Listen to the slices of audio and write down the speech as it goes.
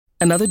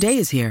Another day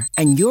is here,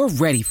 and you're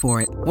ready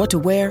for it. What to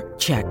wear?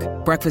 Check.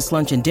 Breakfast,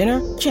 lunch, and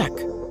dinner? Check.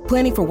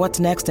 Planning for what's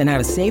next and how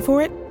to save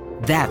for it?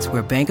 That's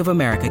where Bank of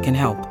America can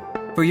help.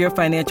 For your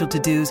financial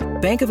to-dos,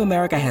 Bank of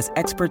America has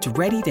experts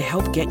ready to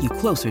help get you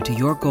closer to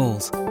your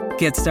goals.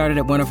 Get started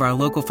at one of our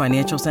local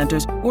financial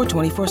centers or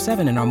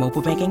 24/7 in our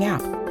mobile banking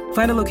app.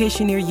 Find a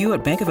location near you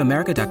at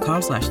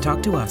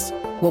bankofamerica.com/talktous.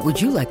 What would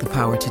you like the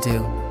power to do?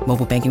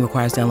 Mobile banking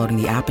requires downloading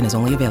the app and is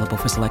only available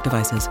for select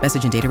devices.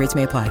 Message and data rates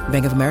may apply.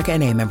 Bank of America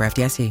N.A., member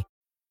FDIC.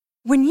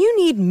 When you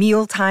need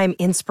mealtime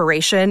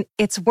inspiration,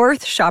 it's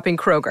worth shopping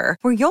Kroger,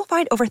 where you'll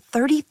find over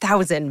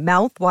 30,000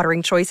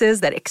 mouth-watering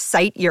choices that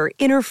excite your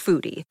inner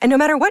foodie. And no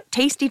matter what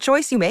tasty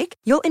choice you make,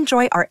 you'll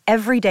enjoy our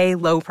everyday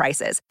low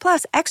prices,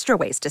 plus extra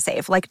ways to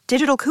save, like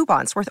digital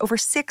coupons worth over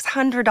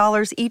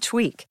 $600 each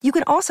week. You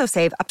can also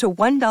save up to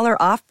 $1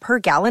 off per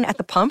gallon at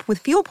the pump with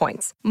fuel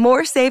points.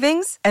 More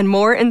savings and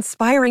more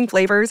inspiring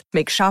flavors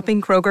make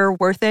shopping Kroger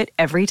worth it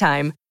every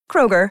time.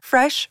 Kroger,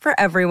 fresh for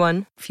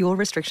everyone. Fuel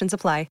restrictions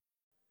apply.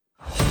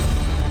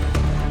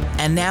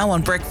 And now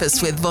on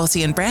Breakfast with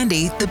Vossi and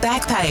Brandy, The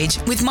Back Page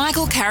with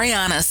Michael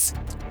Carayannis.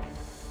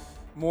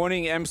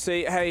 Morning,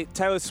 MC. Hey,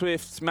 Taylor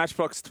Swift,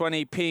 Matchbox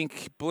 20,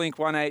 Pink, Blink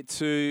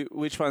 182.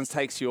 Which ones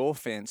takes your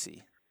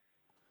fancy?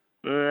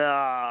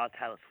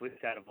 Taylor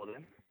Swift out of all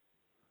them.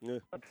 Yeah.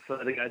 I'd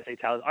prefer to go see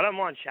Taylor. I don't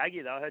mind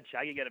Shaggy, though. I heard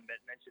Shaggy get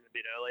mentioned a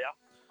bit earlier.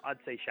 I'd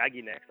see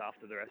Shaggy next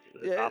after the rest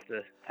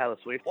after Taylor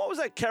Swift. What was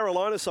that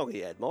Carolina song he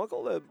had,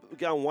 Michael?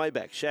 Going way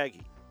back,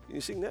 Shaggy. Can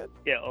you sing that?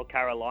 Yeah, or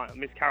Carolina,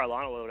 Miss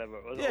Carolina or whatever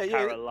it was. Yeah, or yeah.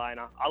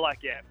 Carolina. I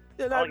like, Yeah,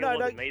 it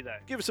wasn't me, though.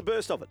 Give us a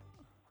burst of it.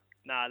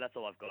 Nah, that's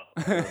all I've got.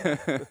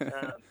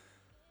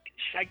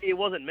 Shaggy, it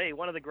wasn't me.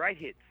 One of the great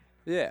hits.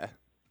 Yeah.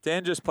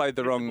 Dan just played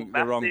the wrong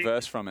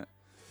verse from it.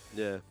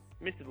 Yeah.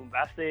 Mr.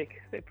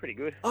 Bombastic, they're pretty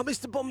good. Oh,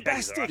 Mr.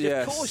 Bombastic,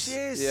 Yes. of course,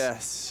 yes.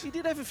 Yes. He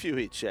did have a few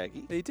hits,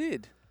 Shaggy. He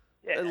did.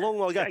 Yeah, A long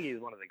while ago. Shaggy is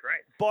one of the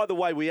greats. By the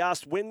way, we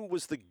asked when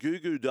was the Goo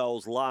Goo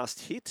Dolls'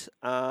 last hit.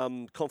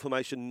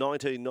 Confirmation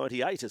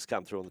 1998 has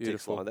come through on the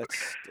text Beautiful. line.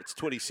 That's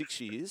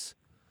 26 years.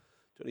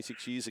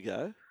 26 years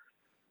ago,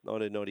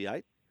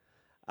 1998.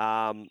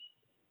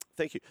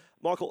 Thank you.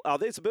 Michael,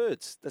 there's the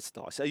birds. That's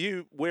nice. Are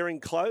you wearing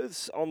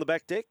clothes on the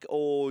back deck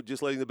or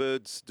just letting the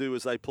birds do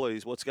as they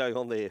please? What's going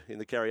on there in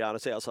the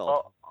Carayannis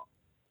household?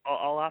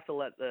 I'll have to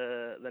let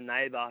the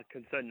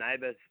concerned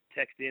neighbour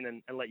text in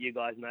and let you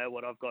guys know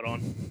what I've got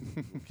on.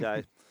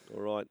 Okay,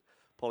 all right.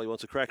 Polly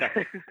wants a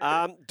cracker.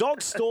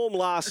 Dog Storm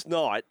last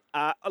night.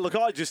 Look,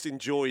 I just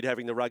enjoyed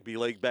having the rugby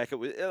league back.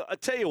 I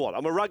tell you what,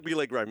 I'm a rugby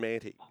league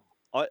romantic.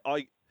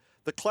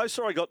 The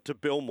closer I got to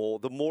Belmore,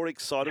 the more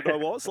excited I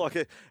was.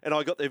 And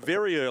I got there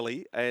very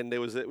early, and it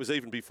was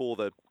even before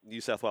the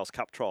New South Wales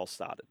Cup trial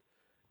started.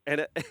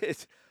 And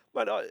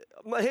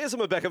my hairs on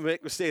my back of my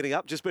neck were standing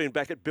up, just being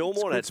back at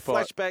Belmore. And had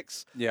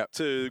flashbacks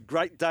to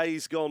great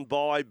days gone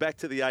by, back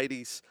to the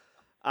 80s.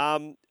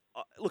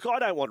 Look, I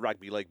don't want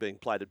rugby league being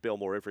played at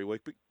Belmore every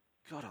week, but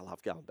God, I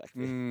love going back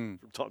there from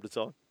time to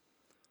time.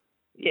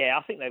 Yeah,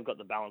 I think they've got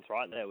the balance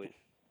right there with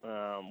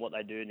what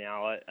they do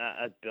now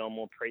at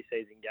Belmore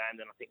pre-season games.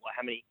 And I think,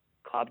 how many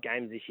club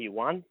games this year?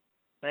 One,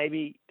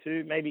 maybe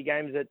two, maybe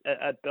games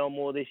at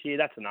Belmore this year.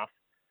 That's enough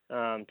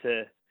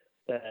to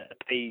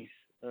appease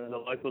the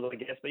locals, I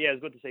guess. But yeah,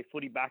 it was good to see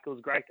footy back. It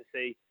was great to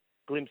see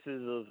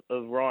glimpses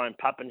of Ryan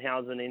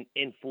Pappenhausen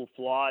in full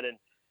flight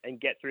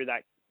and get through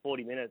that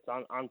 40 minutes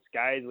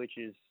unscathed, which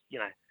is,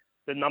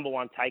 the number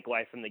one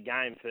takeaway from the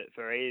game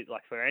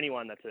for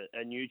anyone that's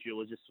a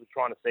neutral, is just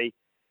trying to see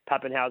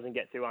Pappenhausen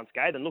get through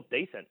unscathed and look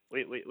decent,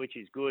 which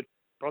is good.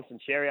 Bronson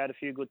Cherry had a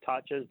few good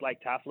touches.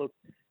 Blake Taff looked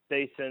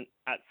decent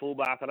at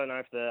fullback. I don't know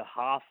if the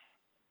half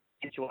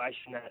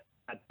situation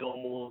at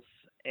Belmore's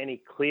any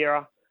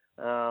clearer.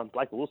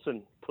 Blake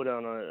Wilson put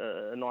on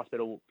a nice bit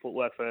of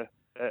footwork for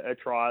a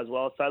try as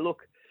well. So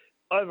look,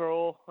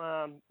 overall,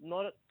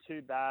 not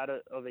too bad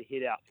of a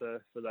hit out for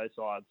those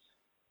sides.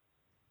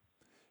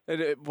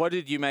 What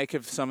did you make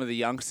of some of the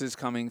youngsters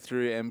coming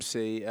through,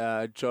 MC?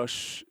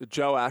 Joash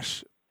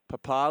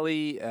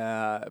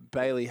Papali,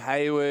 Bailey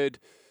Hayward,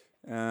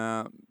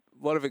 a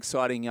lot of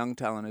exciting young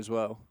talent as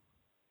well.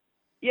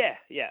 Yeah,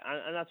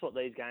 and that's what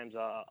these games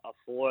are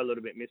for, a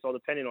little bit missile,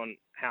 depending on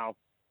how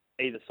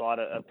either side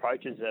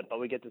approaches it. But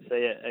we get to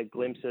see a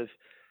glimpse of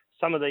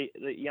some of the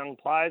young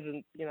players,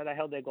 and they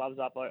held their gloves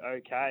up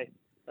okay.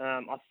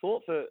 I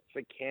thought for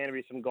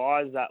Canterbury, some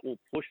guys that will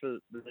push for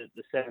the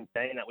 17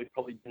 that we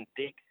probably didn't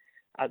think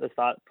at the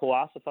start.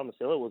 Puasa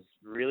Tomasilla was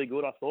really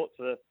good, I thought,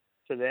 for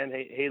them.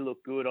 He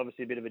looked good.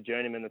 Obviously, a bit of a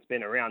journeyman that's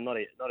been around, not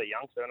a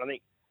youngster. And I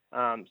think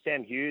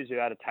Sam Hughes, who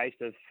had a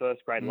taste of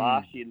first grade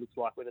last year, looks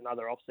like with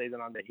another off-season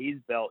under his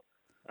belt,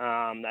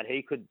 that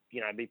he could,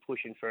 be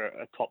pushing for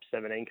a top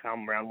 17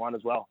 come round one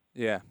as well.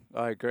 Yeah,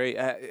 I agree.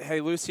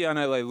 Hey,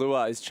 Luciano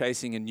Leilua is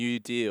chasing a new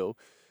deal.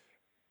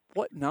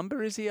 What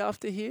number is he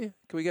after here?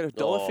 Can we get a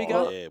dollar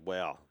figure? Yeah,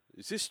 wow.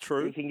 Is this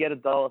true? You can get a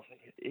dollar.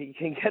 You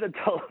can get a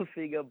dollar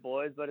figure,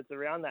 boys, but it's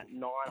around that $900,000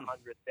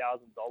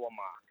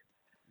 mark.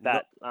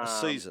 That a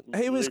season.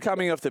 He was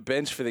coming off the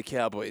bench for the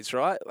Cowboys,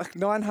 right? Like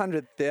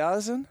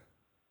 900,000.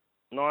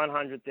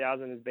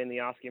 900,000 has been the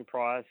asking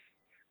price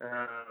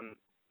at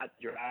the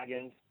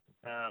Dragons.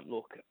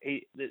 Look,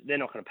 they're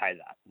not going to pay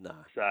that. No.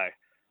 So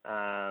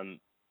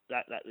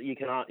that you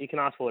can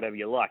ask for whatever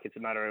you like. It's a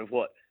matter of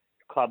what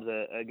clubs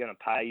are going to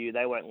pay you.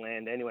 They won't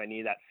land anywhere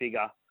near that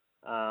figure.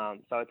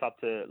 So it's up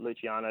to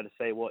Luciano to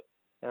see what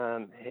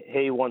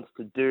he wants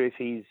to do, if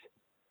he's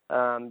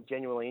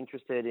genuinely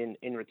interested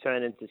in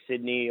returning to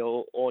Sydney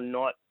or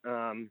not.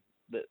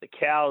 The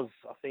Cows,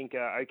 I think,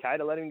 are okay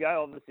to let him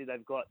go. Obviously,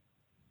 they've got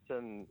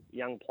some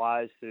young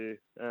players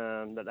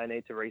that they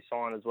need to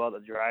re-sign as well. The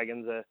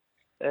Dragons are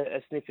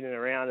sniffing it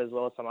around, as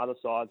well as some other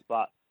sides.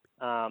 But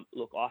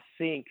look, I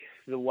think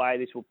the way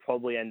this will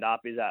probably end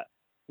up is that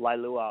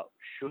Leilua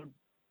should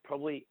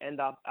probably end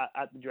up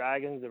at the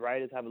Dragons. The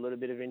Raiders have a little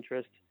bit of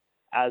interest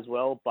as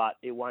well, but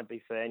it won't be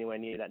for anywhere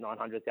near that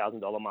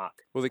 $900,000 mark.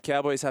 Will the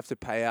Cowboys have to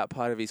pay out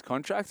part of his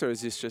contract, or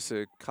is this just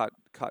a cut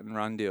and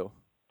run deal?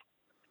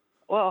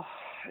 Well,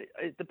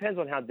 it depends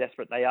on how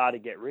desperate they are to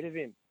get rid of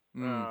him,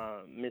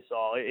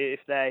 Missile.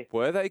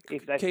 Were they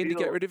keen to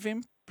get rid of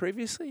him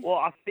previously? Well,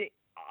 I think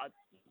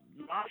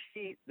last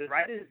year the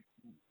Raiders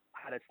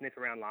had a sniff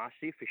around last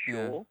year for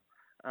sure,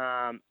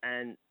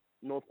 and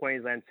North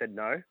Queensland said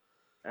no.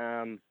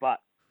 But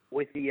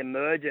with the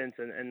emergence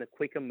and the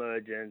quick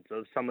emergence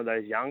of some of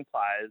those young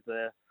players,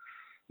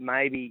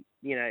 maybe,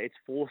 it's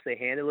forced their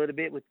hand a little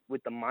bit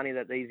with the money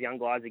that these young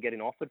guys are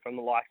getting offered from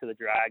the likes of the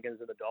Dragons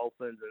and the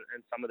Dolphins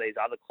and some of these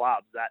other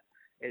clubs, that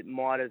it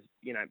might have,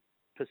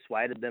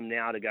 persuaded them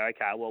now to go,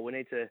 okay, well, we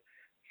need to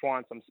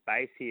find some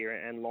space here.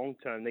 And long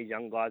term, these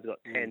young guys have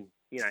got 10,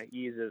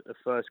 years of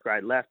first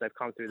grade left. They've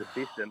come through the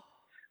system.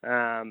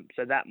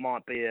 So that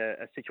might be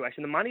a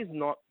situation. The money's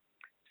not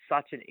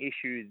such an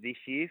issue this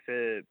year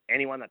for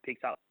anyone that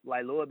picks up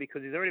Leilua,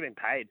 because he's already been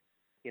paid,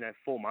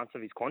 4 months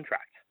of his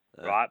contract,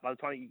 right? By the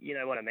time, you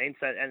know what I mean?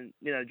 So, and,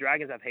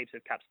 Dragons have heaps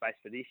of cap space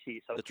for this year.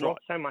 So it's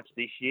not so much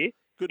this year.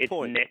 Good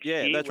point. Next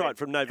year, that's right.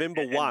 From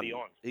November 1,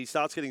 beyond. he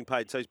starts getting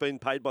paid. So he's been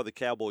paid by the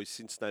Cowboys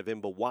since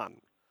November 1.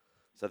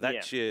 So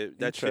that's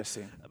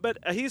interesting. But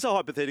here's a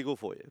hypothetical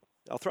for you.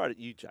 I'll throw it at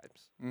you,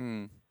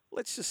 James.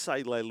 Let's just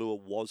say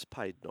Leilua was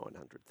paid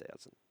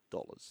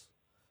 $900,000.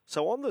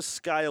 So on the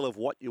scale of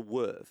what you're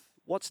worth,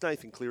 what's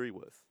Nathan Cleary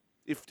worth?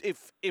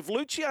 If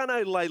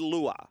Luciano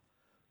Leilua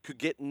could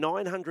get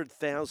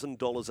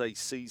 $900,000 a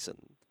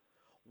season,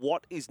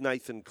 what is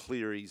Nathan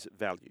Cleary's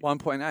value?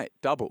 1.8,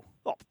 double.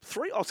 Oh,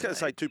 3. I was going to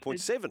say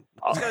 2.7.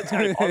 I was going to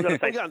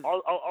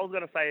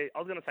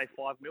say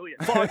 5 million.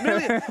 5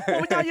 million.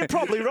 Well, no, you're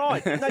probably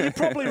right.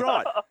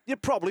 You're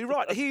probably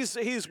right.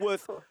 He's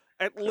worth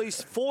at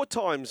least 4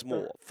 times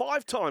more,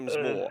 5 times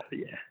more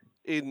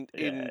in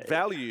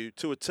value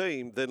to a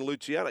team than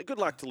Luciano. Good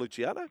luck to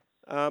Luciano.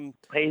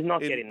 He's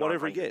not getting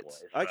whatever he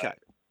gets. Boys, okay.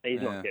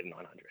 He's not getting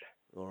 900.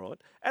 All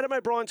right. Adam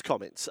O'Brien's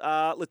comments.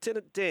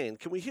 Lieutenant Dan,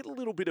 can we hit a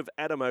little bit of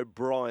Adam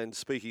O'Brien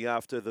speaking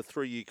after the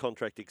 3-year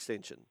contract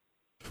extension?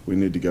 We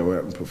need to go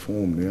out and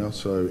perform now.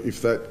 So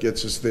if that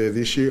gets us there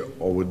this year,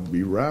 I would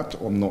be wrapped.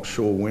 I'm not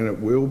sure when it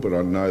will, but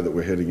I know that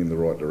we're heading in the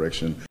right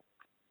direction.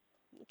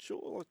 Not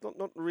sure.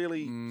 Not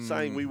really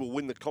saying we will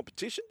win the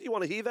competition. Do you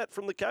want to hear that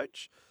from the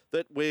coach?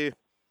 That we're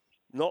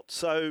not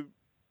so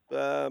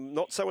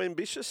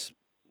ambitious,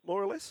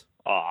 more or less?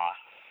 I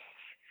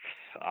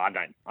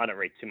don't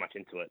read too much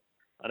into it.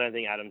 I don't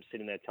think Adam's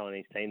sitting there telling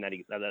his team that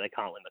they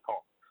can't win the comp.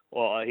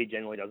 Or he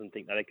generally doesn't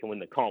think that they can win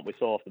the comp. We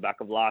saw off the back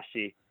of last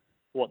year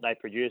what they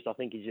produced. I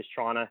think he's just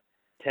trying to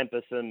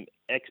temper some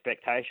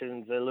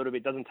expectations a little bit.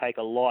 It doesn't take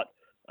a lot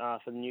for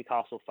the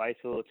Newcastle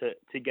faithful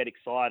to get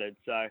excited.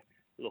 So,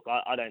 look,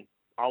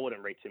 I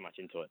wouldn't read too much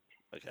into it.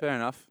 Okay. Fair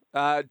enough.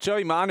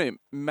 Joey Manu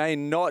may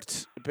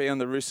not be on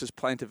the Roosters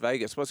plane to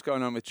Vegas. What's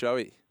going on with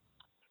Joey?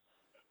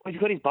 Well, he's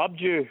got his bub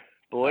due,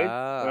 boys.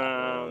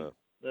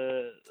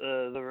 The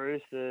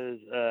Roosters.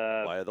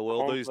 Way of the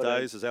world these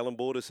days, as Alan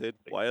Border said.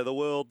 Way of the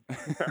world.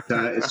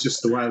 It's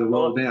just the way of the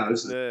world now,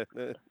 isn't it?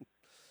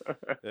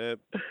 Yeah.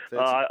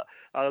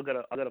 I've got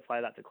to play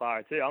that to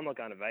Clara too. I'm not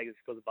going to Vegas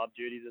because of bub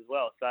duties as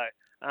well. So,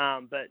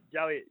 but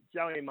Joey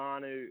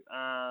Manu,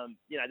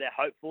 they're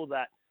hopeful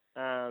that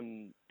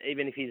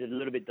even if he's a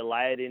little bit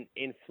delayed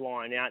in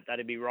flying out,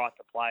 that'd be right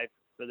to play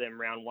for them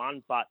round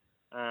 1. But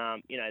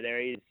there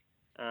is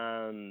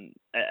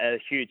a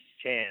huge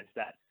chance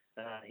that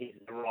his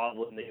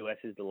arrival in the US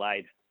is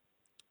delayed.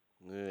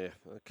 Yeah,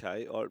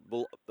 okay.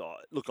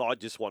 Look, I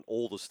just want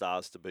all the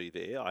stars to be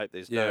there. I hope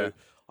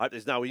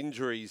there's no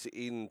injuries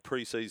in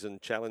pre-season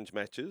challenge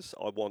matches.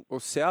 Well,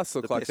 Souths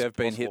look like they've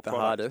been hit the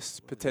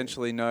hardest.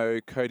 Potentially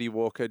no Cody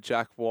Walker,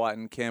 Jack White,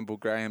 and Campbell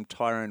Graham,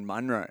 Tyrone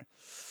Munro.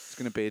 It's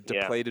going to be a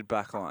depleted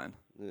backline.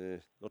 Yeah,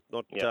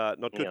 not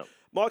good. Yep.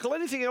 Michael,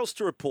 anything else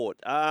to report?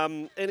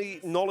 Any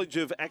knowledge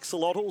of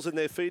axolotls and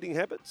their feeding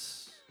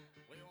habits?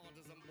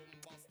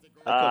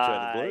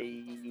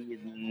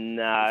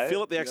 No.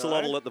 Philip the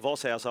axolotl at the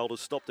Voss household has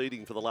stopped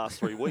eating for the last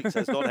 3 weeks.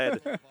 Has not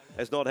had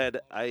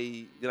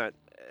a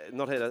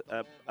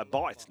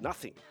bite,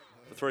 nothing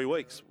for 3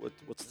 weeks.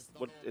 What's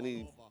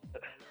going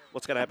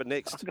to happen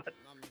next?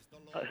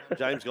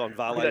 James gone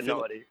valet.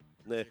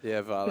 Yeah,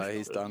 Yeah, Vale,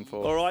 he's done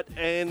for. All right,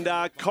 and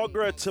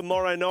Cogra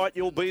tomorrow night.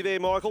 You'll be there,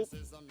 Michael.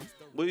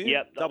 Will you?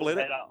 Yep. Double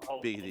header.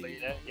 I'll be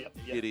there. Yep.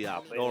 Giddy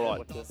up. I'll be All there. right.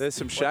 Watch the- There's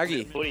some watch the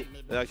Shaggy. footy.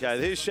 Okay,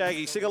 here's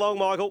Shaggy. Sing along,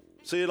 Michael.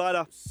 See you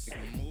later. See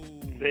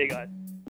you guys.